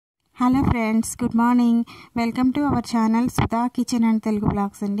Hello friends, good morning. Welcome to our channel Sudha kitchen and Telugu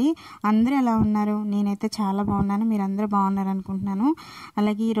blogs అండి. అందరూ ఎలా ఉన్నారు? నేనైతే చాలా బాగున్నాను. మీరు అందరూ బాగున్నారు అనుకుంటున్నాను.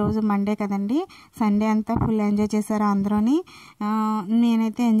 అలాగే ఈరోజు మండే కదండి, సండే అంతా ఫుల్ ఎంజాయ్ చేశారు అందరూని.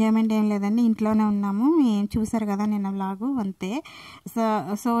 నేనైతే ఎంజాయ్మెంట్ ఏం లేదండి, ఇంట్లోనే ఉన్నాము. చూసారు కదా నిన్న వ్లాగు, అంతే.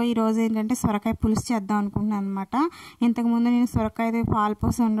 సో ఈరోజు ఏంటంటే సొరకాయ పులుసు చేద్దాం అనుకుంటున్నాను అనమాట. ఇంతకుముందు నేను సొరకాయ పాలు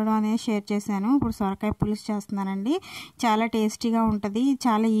పోసి ఉండడం అనేది షేర్ చేశాను. ఇప్పుడు సొరకాయ పులుసు చేస్తున్నానండి. చాలా టేస్టీగా ఉంటుంది,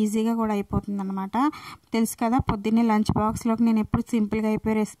 చాలా ఈజీగా కూడా అయిపోతుంది అనమాట. తెలుసు కదా, పొద్దున్నే లంచ్ బాక్స్లోకి నేను ఎప్పుడు సింపుల్గా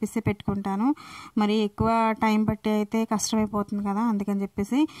అయిపోయి రెసిపీస్ పెట్టుకుంటాను. మరి ఎక్కువ టైం పట్టి అయితే కష్టమైపోతుంది కదా, అందుకని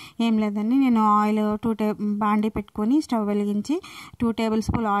చెప్పేసి ఏం లేదండి, నేను ఆయిల్ బాండీ పెట్టుకొని స్టవ్ వెలిగించి 2 టేబుల్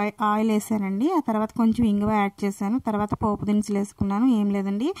స్పూన్ ఆయిల్ వేసానండి. ఆ తర్వాత కొంచెం ఇంగువ యాడ్ చేశాను. తర్వాత పోపు దినుసులు వేసుకున్నాను. ఏం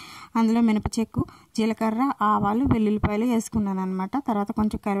లేదండి, అందులో మినపచెక్కు, జీలకర్ర, ఆవాలు, వెల్లుల్లిపాయలు వేసుకున్నాను అనమాట. తర్వాత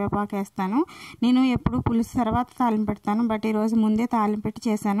కొంచెం కరివేపాకు వేస్తాను. నేను ఎప్పుడు పులుసు తర్వాత తాలింపు పెడతాను, బట్ ఈరోజు ముందే తాలింపు పెట్టి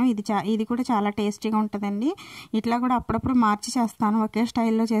చేశాను. ఇది కూడా చాలా టేస్టీగా ఉంటుందండి. ఇట్లా కూడా అప్పుడప్పుడు మార్చి చేస్తాను. ఒకే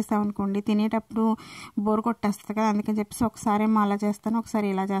స్టైల్లో చేస్తామనుకోండి తినేటప్పుడు బోర్ కొట్టేస్తుంది కదా, అందుకని చెప్పేసి ఒకసారి ఏమో అలా చేస్తాను, ఒకసారి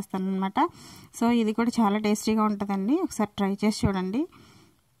ఇలా చేస్తాను అనమాట. సో ఇది కూడా చాలా టేస్టీగా ఉంటుందండి, ఒకసారి ట్రై చేసి చూడండి.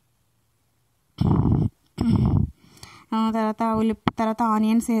 తర్వాత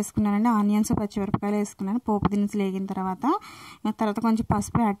ఆనియన్స్ వేసుకున్నానండి. ఆనియన్స్, పచ్చిమిరపకాయలు వేసుకున్నాను. పోపు దినుసులు వేగిన తర్వాత కొంచెం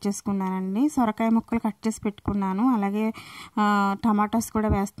పసుపు యాడ్ చేసుకున్నానండి. సొరకాయ ముక్కలు కట్ చేసి పెట్టుకున్నాను. అలాగే టమాటాస్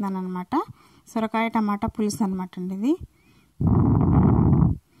కూడా వేస్తున్నాను అనమాట. సొరకాయ టమాటా పులుసు అనమాట అండి ఇది.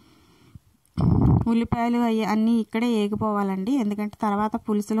 ఉల్లిపాయలు అన్నీ ఇక్కడే ఏగిపోవాలండి, ఎందుకంటే తర్వాత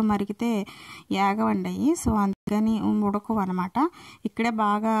పులుసులో మరిగితే ఏగవండి అవి. సో అందుకని ఉడకవు అనమాట, ఇక్కడే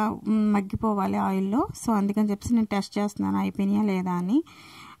బాగా మగ్గిపోవాలి ఆయిల్లో. సో అందుకని చెప్పేసి నేను టెస్ట్ చేస్తున్నాను అయిపోయినాయా లేదా అని.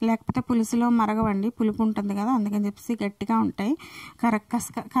 లేకపోతే పులుసులో మరగవండి, పులుపు ఉంటుంది కదా, అందుకని చెప్పేసి గట్టిగా ఉంటాయి,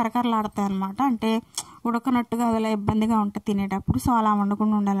 కరకరలాడతాయి అనమాట. అంటే ఉడకనట్టుగా అలా ఇబ్బందిగా ఉంటుంది తినేటప్పుడు. సో అలా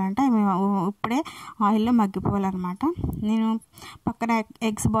వండకుండా ఉండాలంటే అవి ఇప్పుడే ఆయిల్లో మగ్గిపోవాలన్నమాట. నేను పక్కన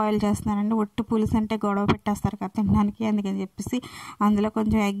ఎగ్స్ బాయిల్ చేస్తున్నానండి. ఒట్టి పులుసు అంటే గొడవ పెట్టేస్తారు కదా తినడానికి, అందుకని చెప్పేసి అందులో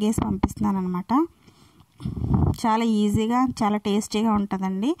కొంచెం ఎగ్ వేసి పంపిస్తున్నాను అనమాట. చాలా ఈజీగా, చాలా టేస్టీగా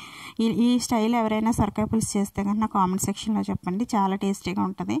ఉంటుందండి. ఈ స్టైల్ ఎవరైనా సొరకాయ పులుసు చేస్తే కానీ నా కామెంట్ సెక్షన్లో చెప్పండి, చాలా టేస్టీగా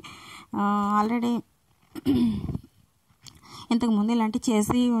ఉంటుంది. ఆల్రెడీ ఇంతకుముందు ఇలాంటివి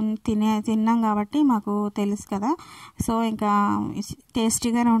చేసి తిన్నాం కాబట్టి మాకు తెలుసు కదా. సో ఇంకా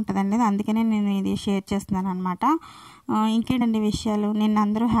టేస్టీగానే ఉంటుందండి, అందుకనే నేను ఇది షేర్ చేస్తున్నాను అనమాట. ఇంకేంటండి విషయాలు, నిన్న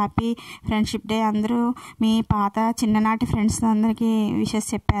అందరూ హ్యాపీ ఫ్రెండ్షిప్ డే, అందరూ మీ పాత చిన్ననాటి ఫ్రెండ్స్ అందరికీ విషెస్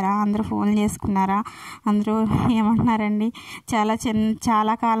చెప్పారా? అందరూ ఫోన్ చేసుకున్నారా? అందరూ ఏమంటున్నారండి?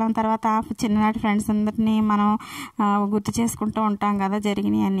 చాలా కాలం తర్వాత చిన్ననాటి ఫ్రెండ్స్ అందరినీ మనం గుర్తు చేసుకుంటూ ఉంటాం కదా,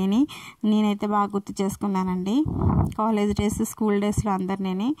 జరిగినాయి అన్నీ. నేనైతే బాగా గుర్తు చేసుకున్నానండి, కాలేజ్ డేస్, స్కూల్ డేస్లో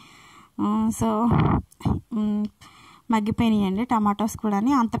అందరినీ. సో మగ్గిపోయినాయండి టమాటోస్ కూడా.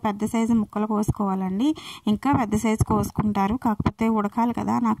 అంత పెద్ద సైజు ముక్కలు కోసుకోవాలండి, ఇంకా పెద్ద సైజు కోసుకుంటారు, కాకపోతే ఉడకాలి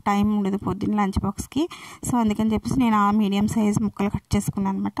కదా, నాకు టైం ఉండదు పొద్దున్న లంచ్ బాక్స్కి. సో అందుకని చెప్పేసి నేను ఆ మీడియం సైజు ముక్కలు కట్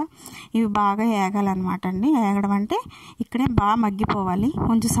చేసుకున్నాను అనమాట. ఇవి బాగా ఏగాలన్నమాట అండి. ఏగడం అంటే ఇక్కడే బాగా మగ్గిపోవాలి.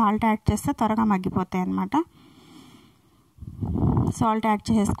 కొంచెం సాల్ట్ యాడ్ చేస్తే త్వరగా మగ్గిపోతాయి అన్నమాట. సాల్ట్ యాడ్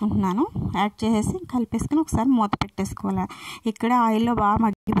చేసుకుంటున్నాను. యాడ్ చేసేసి కలిపేసుకుని ఒకసారి మూత పెట్టేసుకోవాలి. ఇక్కడ ఆయిల్లో బాగా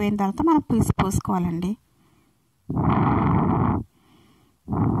మగ్గిపోయిన తర్వాత మనం పులుసు పోసుకోవాలండి.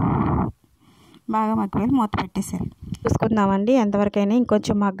 బాగా మగ్గిపోయి మూత పెట్టేసారు. చూసుకుందామండి ఎంతవరకైనా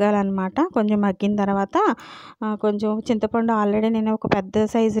ఇంకొంచెం మగ్గాలన్నమాట. కొంచెం మగ్గిన తర్వాత కొంచెం చింతపండు, ఆల్రెడీ నేను ఒక పెద్ద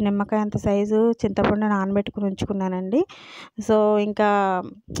సైజు నిమ్మకాయ అంత సైజు చింతపండు నానబెట్టుకుని ఉంచుకున్నానండి. సో ఇంకా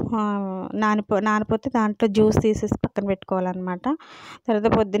నానిపోతే దాంట్లో జ్యూస్ తీసేసి పక్కన పెట్టుకోవాలన్నమాట. తర్వాత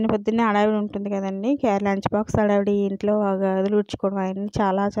పొద్దున్నే హడావిడి ఉంటుంది కదండి, లంచ్ బాక్స్ హడావిడి, ఇంట్లో గదులు ఉడ్చుకోవడం అవన్నీ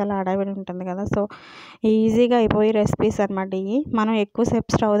చాలా హడావిడి ఉంటుంది కదా. సో ఈజీగా అయిపోయి రెసిపీస్ అనమాట ఇవి. మనం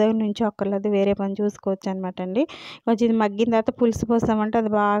ఎక్కువసేపు స్టవ్ దగ్గర నుంచి ఒక్కర్లేదు, వేరే పని చూసుకోవచ్చు అనమాట అండి. కొంచెం ఇది మగ్గిన తర్వాత పులుసు పోసామంటే అది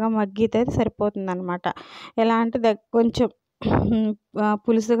బాగా మగ్గితే సరిపోతుంది అనమాట. ఎలా అంటే కొంచెం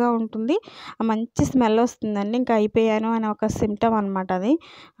పులుసుగా ఉంటుంది, మంచి స్మెల్ వస్తుందండి. ఇంకా అయిపోయాను అని ఒక సిమ్టమ్ అనమాట అది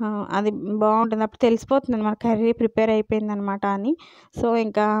బాగుంటుంది. అప్పుడు తెలిసిపోతుంది మన కర్రీ ప్రిపేర్ అయిపోయింది అనమాట అని. సో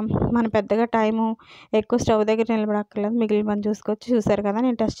ఇంకా మనం పెద్దగా టైము ఎక్కువ స్టవ్ దగ్గర నిలబడక్కర్లేదు, మిగిలిన పని చూసుకోవచ్చు. చూసారు కదా,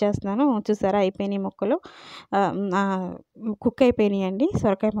 నేను టెస్ట్ చేస్తున్నాను. చూసారా, అయిపోయినాయి ముక్కలు, కుక్ అయిపోయినాయండి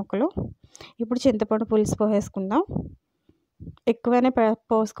సొరకాయ ముక్కలు. ఇప్పుడు చింతపండు పులుసు పోసేసుకుందాం. ఎక్కువనే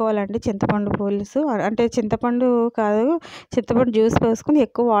పోసుకోవాలండి చింతపండు పులుసు, అంటే చింతపండు కాదు, చింతపండు జ్యూస్ పోసుకుని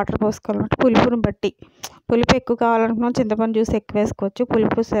ఎక్కువ వాటర్ పోసుకోవాలన్నమాట. పులుపుని బట్టి, పులుపు ఎక్కువ కావాలనుకున్న చింతపండు జ్యూస్ ఎక్కువ వేసుకోవచ్చు.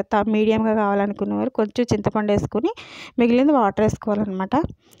 పులుపు మీడియంగా కావాలనుకునేవారు కొంచెం చింతపండు వేసుకుని మిగిలింది వాటర్ వేసుకోవాలన్నమాట.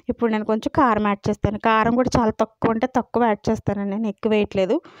 ఇప్పుడు నేను కొంచెం కారం యాడ్ చేస్తాను. కారం కూడా చాలా తక్కువ, అంటే తక్కువ యాడ్ చేస్తానండి, నేను ఎక్కువ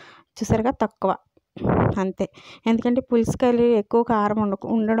వేయట్లేదు. చూసారుగా, తక్కువ. అంతే. ఎందుకంటే పులుసు కర్రీ ఎక్కువ కారం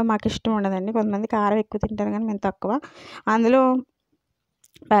ఉండడం మాకు ఇష్టం ఉండదండి. కొంతమంది కారం ఎక్కువ తింటారు కానీ మేము తక్కువ. అందులో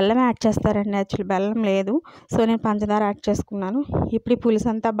బెల్లం యాడ్ చేస్తారండి. యాక్చువల్లీ బెల్లం లేదు, సో నేను పంచదార యాడ్ చేసుకున్నాను. ఇప్పుడు ఈ పులుసు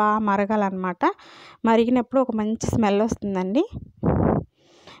అంతా బాగా మరగాలన్నమాట. మరిగినప్పుడు ఒక మంచి స్మెల్ వస్తుందండి.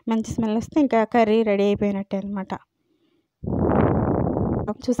 మంచి స్మెల్ వస్తే ఇంకా కర్రీ రెడీ అయిపోయినట్టే అనమాట.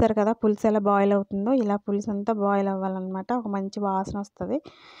 చూసారు కదా పులుసు ఎలా బాయిల్ అవుతుందో, ఇలా పులుసు అంతా బాయిల్ అవ్వాలన్నమాట. ఒక మంచి వాసన వస్తుంది,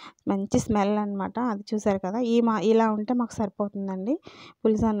 మంచి స్మెల్ అనమాట. అది చూసారు కదా, ఇలా ఉంటే మాకు సరిపోతుందండి.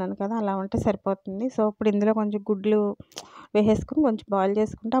 పులుసు అన్నాను కదా, అలా ఉంటే సరిపోతుంది. సో ఇప్పుడు ఇందులో కొంచెం గుడ్లు వేసేసుకుని కొంచెం బాయిల్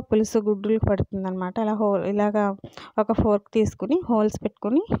చేసుకుంటే ఆ పులుసు గుడ్లు పడుతుంది అనమాట. ఇలాగా ఒక ఫోర్క్ తీసుకుని హోల్స్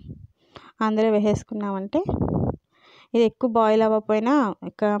పెట్టుకుని అందులో వేసేసుకున్నామంటే ఇది ఎక్కువ బాయిల్ అవ్వకపోయినా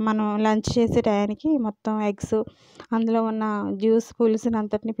ఇక మనం లంచ్ చేసే టయానికి మొత్తం ఎగ్స్ అందులో ఉన్న జ్యూస్ పులుసుని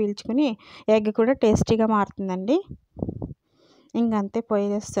అంతటిని పీల్చుకుని ఎగ్ కూడా టేస్టీగా మారుతుందండి. ఇంకంతే,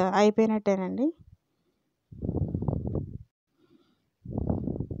 అయిపోయినట్టేనండి.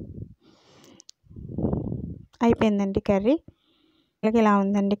 అయిపోయిందండి కర్రీ. ఇలా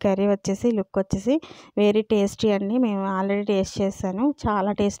ఉందండి కర్రీ వచ్చేసి, లుక్ వచ్చేసి వెరీ టేస్టీ అండి. మేము ఆల్రెడీ టేస్ట్ చేశాను,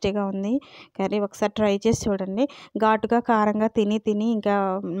 చాలా టేస్టీగా ఉంది కర్రీ. ఒకసారి ట్రై చేసి చూడండి. ఘాటుగా కారంగా తిని ఇంకా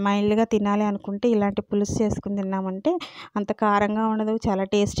మైల్డ్గా తినాలి అనుకుంటే ఇలాంటి పులుసు చేసుకుని తిన్నామంటే అంత కారంగా ఉండదు, చాలా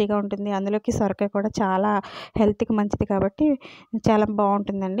టేస్టీగా ఉంటుంది. అందులోకి సొరకాయ కూడా చాలా హెల్త్కి మంచిది కాబట్టి చాలా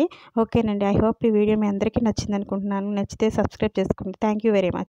బాగుంటుందండి. ఓకేనండి, ఐ హోప్ ఈ వీడియో మీ అందరికీ నచ్చింది అనుకుంటున్నాను. నచ్చితే సబ్స్క్రైబ్ చేసుకోండి. Thank you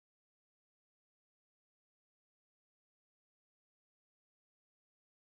very much.